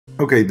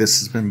Okay, this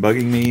has been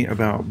bugging me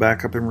about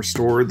backup and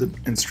restore. The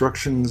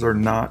instructions are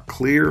not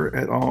clear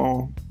at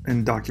all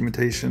in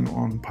documentation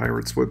on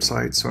Pirate's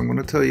website, so I'm going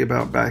to tell you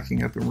about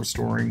backing up and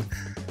restoring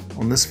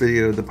on this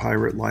video the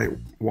Pirate Lite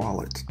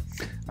wallet.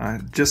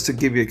 Just to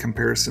give you a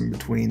comparison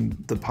between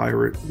the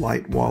Pirate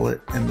Lite wallet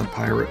and the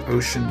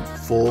PirateOcean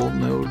full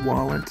node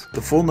wallet.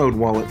 The full node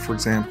wallet, for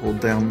example,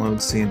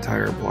 downloads the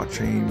entire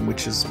blockchain,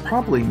 which is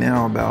probably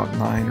now about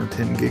 9 or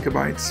 10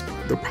 gigabytes.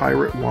 The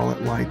Pirate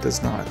Wallet Lite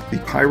does not. The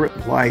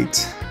Pirate Lite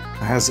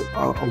has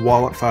a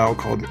wallet file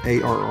called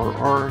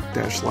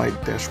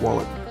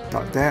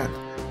ARRR-lite-wallet.dat,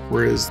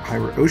 whereas the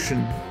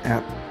PirateOcean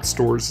app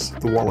stores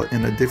the wallet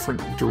in a different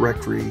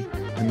directory,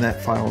 and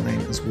that file name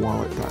is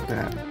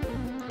wallet.dat.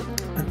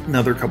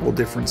 Another couple of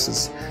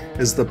differences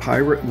is the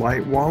Pirate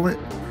Lite wallet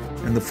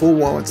and the full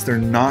wallets, they're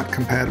not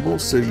compatible,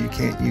 so you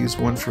can't use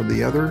one for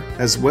the other,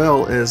 as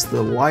well as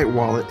the Lite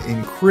wallet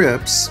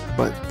encrypts,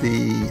 but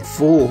the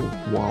full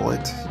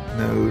wallet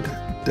node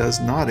does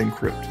not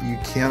encrypt. You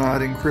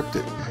cannot encrypt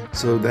it.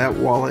 So that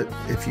wallet,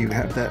 if you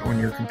have that on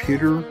your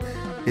computer,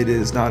 it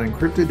is not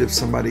encrypted. If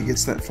somebody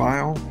gets that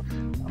file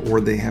or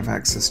they have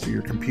access to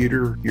your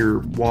computer,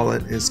 your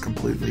wallet is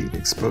completely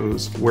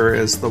exposed.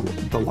 Whereas the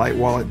Lite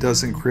wallet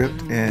does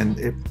encrypt,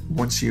 and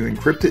once you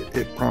encrypt it,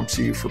 it prompts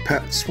you for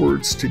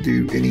passwords to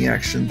do any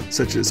action,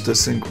 such as to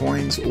send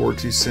coins or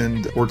to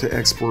send or to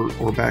export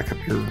or back up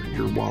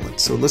your wallet.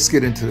 So let's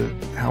get into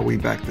how we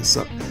back this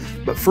up.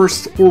 But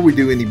first, before we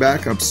do any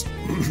backups,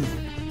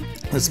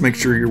 let's make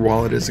sure your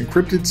wallet is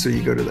encrypted. So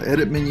you go to the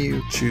edit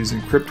menu, choose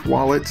encrypt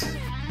wallet,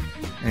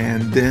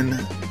 and then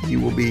you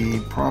will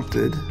be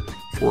prompted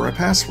for a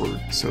password.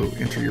 So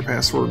enter your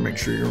password, make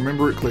sure you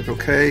remember it, click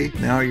OK.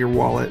 Now your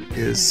wallet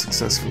is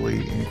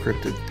successfully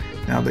encrypted.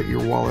 Now that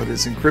your wallet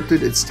is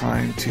encrypted, it's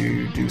time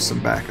to do some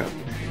backup.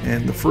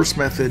 And the first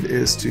method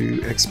is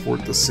to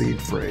export the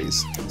seed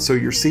phrase. So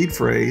your seed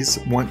phrase,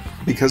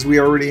 because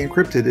we already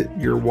encrypted it,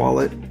 your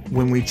wallet,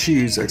 when we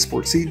choose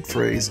export seed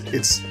phrase,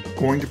 it's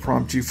going to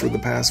prompt you for the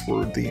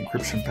password, the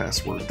encryption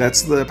password.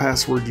 That's the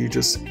password you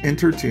just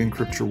entered to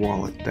encrypt your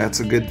wallet. That's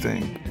a good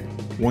thing.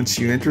 Once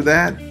you enter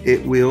that,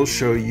 it will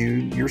show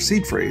you your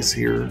seed phrase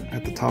here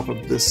at the top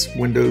of this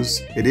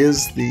Windows. It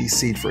is the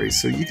seed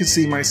phrase. So you can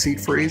see my seed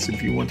phrase.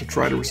 If you want to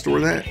try to restore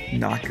that,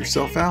 knock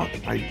yourself out.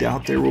 I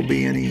doubt there will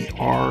be any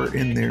R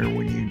in there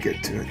when you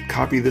get to it.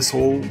 Copy this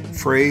whole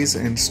phrase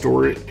and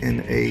store it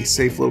in a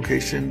safe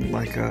location,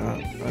 like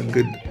a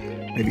good,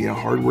 maybe a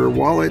hardware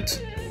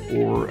wallet,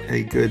 or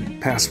a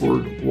good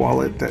password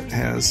wallet that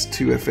has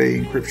 2FA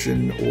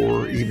encryption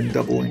or even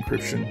double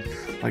encryption,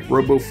 like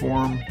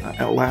RoboForm.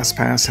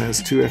 LastPass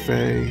has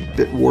 2FA,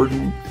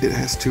 Bitwarden, it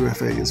has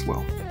 2FA as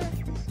well.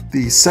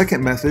 The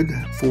second method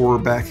for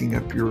backing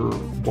up your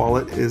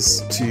wallet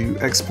is to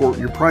export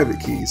your private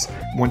keys.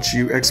 Once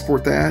you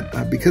export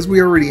that, because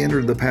we already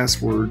entered the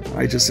password,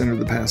 I just entered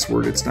the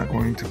password, it's not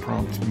going to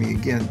prompt me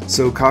again.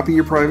 So copy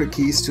your private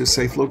keys to a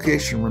safe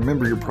location.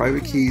 Remember, your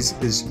private keys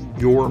is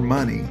your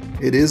money.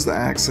 It is the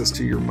access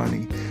to your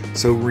money.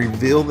 So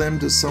reveal them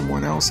to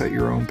someone else at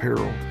your own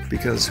peril,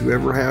 because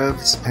whoever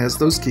has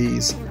those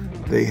keys,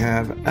 they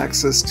have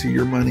access to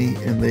your money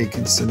and they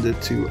can send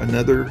it to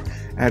another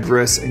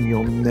address and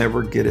you'll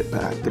never get it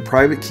back. The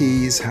private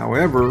keys,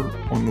 however,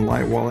 on the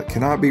Lite wallet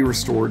cannot be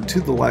restored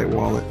to the Lite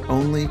wallet,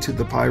 only to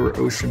the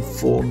PirateOcean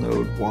full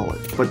node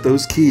wallet. But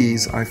those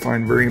keys I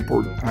find very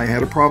important. I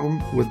had a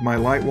problem with my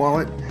Lite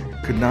wallet,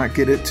 could not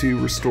get it to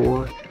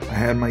restore. I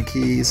had my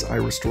keys, I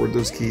restored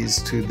those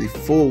keys to the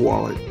full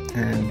wallet,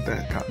 and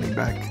that got me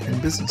back in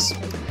business.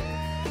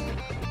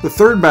 The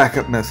third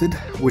backup method,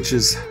 which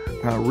is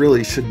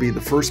really should be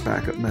the first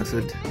backup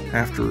method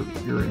after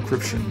your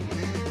encryption,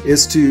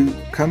 is to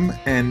come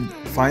and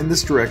find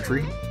this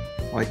directory.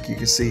 Like you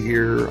can see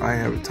here, I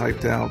have it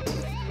typed out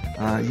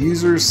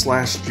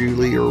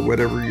users/Julie, or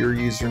whatever your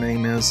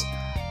username is,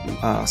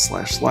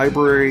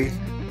 /library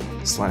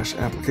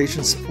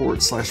 /application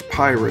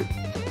support/pirate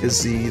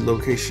is the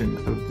location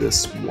of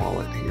this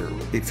wallet here.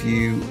 If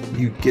you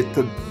get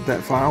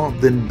that file,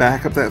 then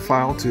back up that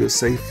file to a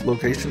safe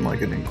location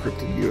like an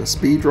encrypted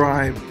USB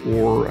drive,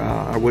 or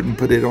I wouldn't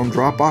put it on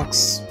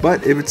Dropbox.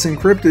 But if it's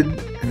encrypted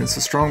and it's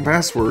a strong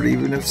password,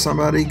 even if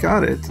somebody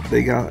got it,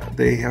 they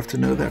have to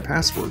know that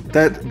password.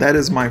 That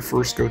is my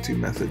first go-to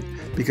method,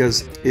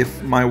 because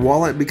if my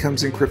wallet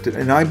becomes encrypted,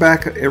 and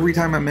every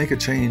time I make a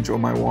change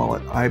on my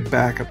wallet, I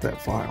back up that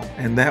file,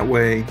 and that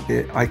way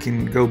I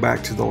can go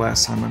back to the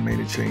last time I made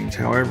a change.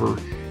 However,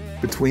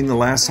 between the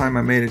last time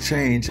I made a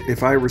change,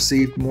 if I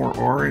received more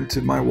R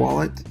into my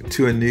wallet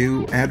to a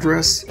new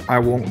address, I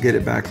won't get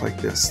it back like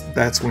this.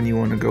 That's when you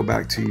want to go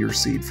back to your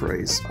seed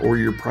phrase or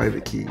your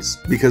private keys,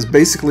 because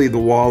basically the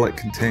wallet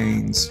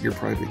contains your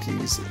private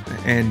keys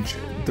and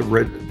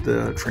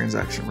the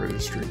transaction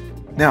registry.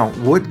 Now,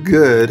 what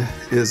good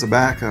is a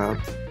backup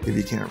if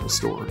you can't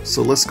restore?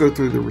 So let's go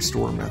through the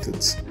restore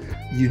methods.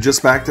 You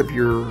just backed up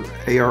your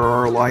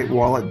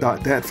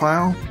ARRR-lite-wallet.dat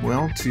file.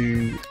 Well,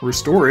 to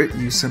restore it,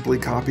 you simply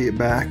copy it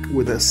back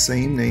with that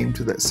same name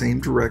to that same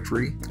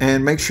directory,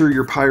 and make sure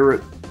your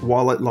Pirate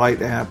Wallet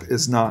Lite app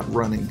is not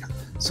running.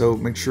 So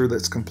make sure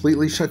that's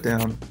completely shut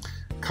down.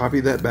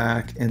 Copy that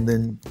back and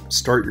then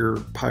start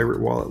your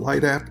Pirate Wallet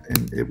Lite app,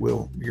 and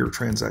your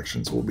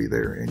transactions will be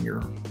there and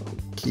your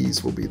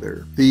keys will be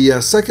there.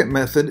 The second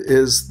method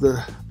is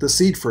the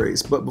seed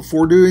phrase, but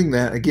before doing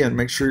that, again,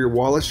 make sure your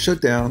wallet's shut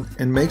down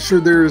and make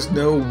sure there is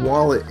no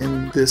wallet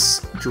in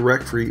this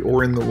directory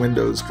or in the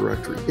Windows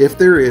directory. If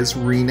there is,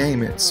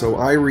 rename it. So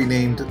I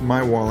renamed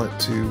my wallet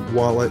to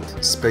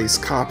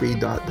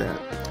wallet_copy.dat.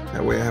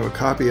 That way I have a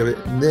copy of it,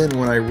 and then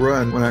when I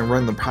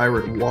run the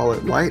Pirate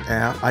Wallet Lite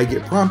app, I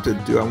get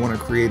prompted, do I want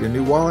to create a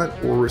new wallet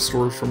or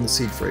restore from the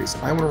seed phrase?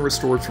 I want to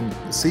restore from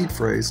the seed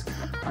phrase.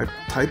 I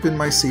type in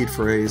my seed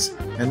phrase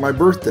and my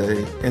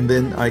birthday, and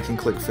then I can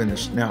click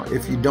finish. Now,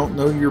 if you don't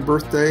know your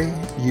birthday,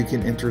 you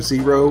can enter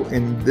 0,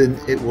 and then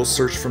it will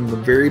search from the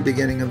very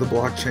beginning of the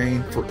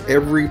blockchain for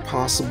every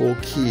possible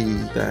key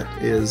that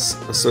is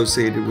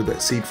associated with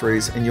that seed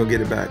phrase, and you'll get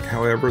it back.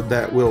 However,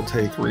 that will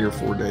take 3 or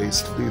 4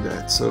 days to do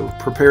that. So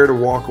prepare to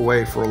walk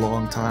away for a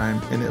long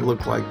time, and it'll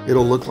look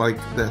like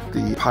that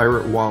the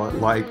Pirate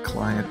Wallet Lite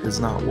client is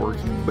not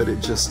working, but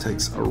it just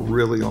takes a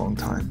really long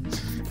time.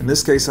 In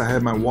this case, I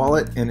had my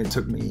wallet and it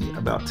took me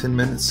about 10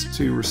 minutes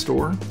to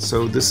restore.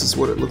 So this is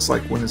what it looks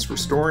like when it's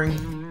restoring.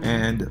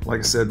 And like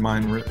I said,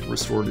 mine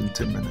restored in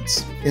 10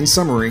 minutes. In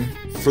summary,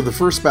 for the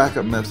first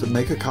backup method,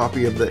 make a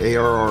copy of the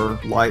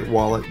ARRR Lite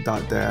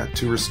wallet.dat.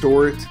 To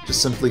restore it,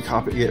 just simply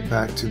copy it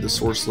back to the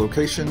source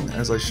location,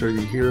 as I show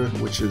you here,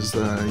 which is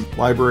the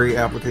Library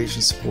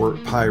Application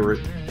Support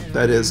Pirate.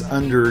 That is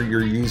under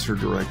your user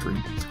directory.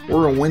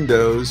 Or in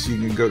Windows, you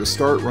can go to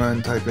Start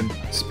Run, type in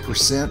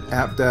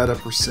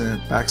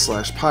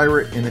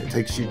 %appdata%\pirate, and it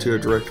takes you to a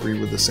directory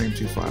with the same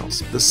 2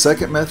 files. The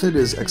second method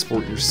is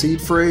export your seed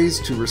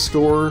phrase. To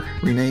restore,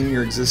 rename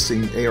your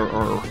existing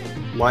ARRR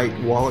Lite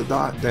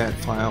wallet.dat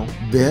file,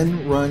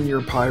 then run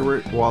your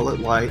Pirate Wallet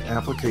Lite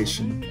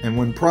application, and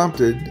when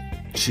prompted,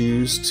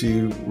 choose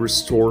to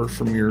restore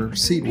from your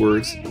seed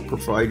words.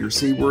 Provide your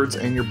seed words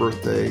and your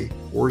birthday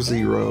or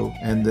 0,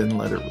 and then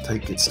let it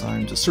take its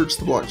time to search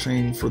the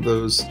blockchain for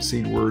those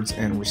seed words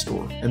and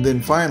restore. And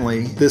then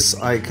finally, this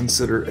I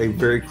consider a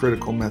very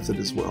critical method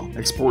as well.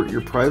 Export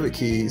your private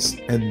keys,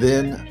 and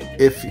then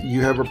if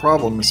you have a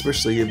problem,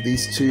 especially if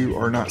these 2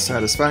 are not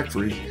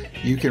satisfactory,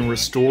 you can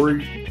restore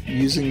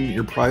using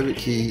your private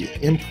key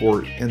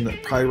import in the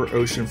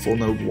PirateOcean full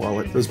node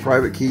wallet. Those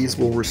private keys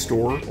will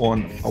restore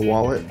on a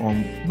wallet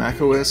on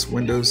macOS,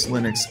 Windows,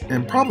 Linux,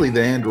 and probably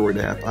the Android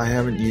app. I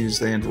haven't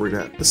used the Android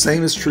app. The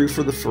same is true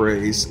for the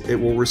phrase. It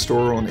will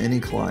restore on any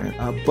client,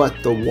 but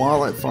the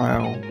wallet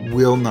file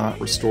will not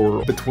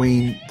restore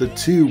between the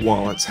 2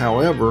 wallets.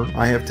 However,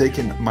 I have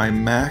taken my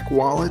Mac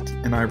wallet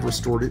and I've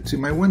restored it to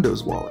my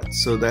Windows wallet,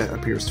 so that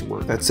appears to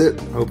work. That's it.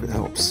 Hope it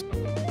helps.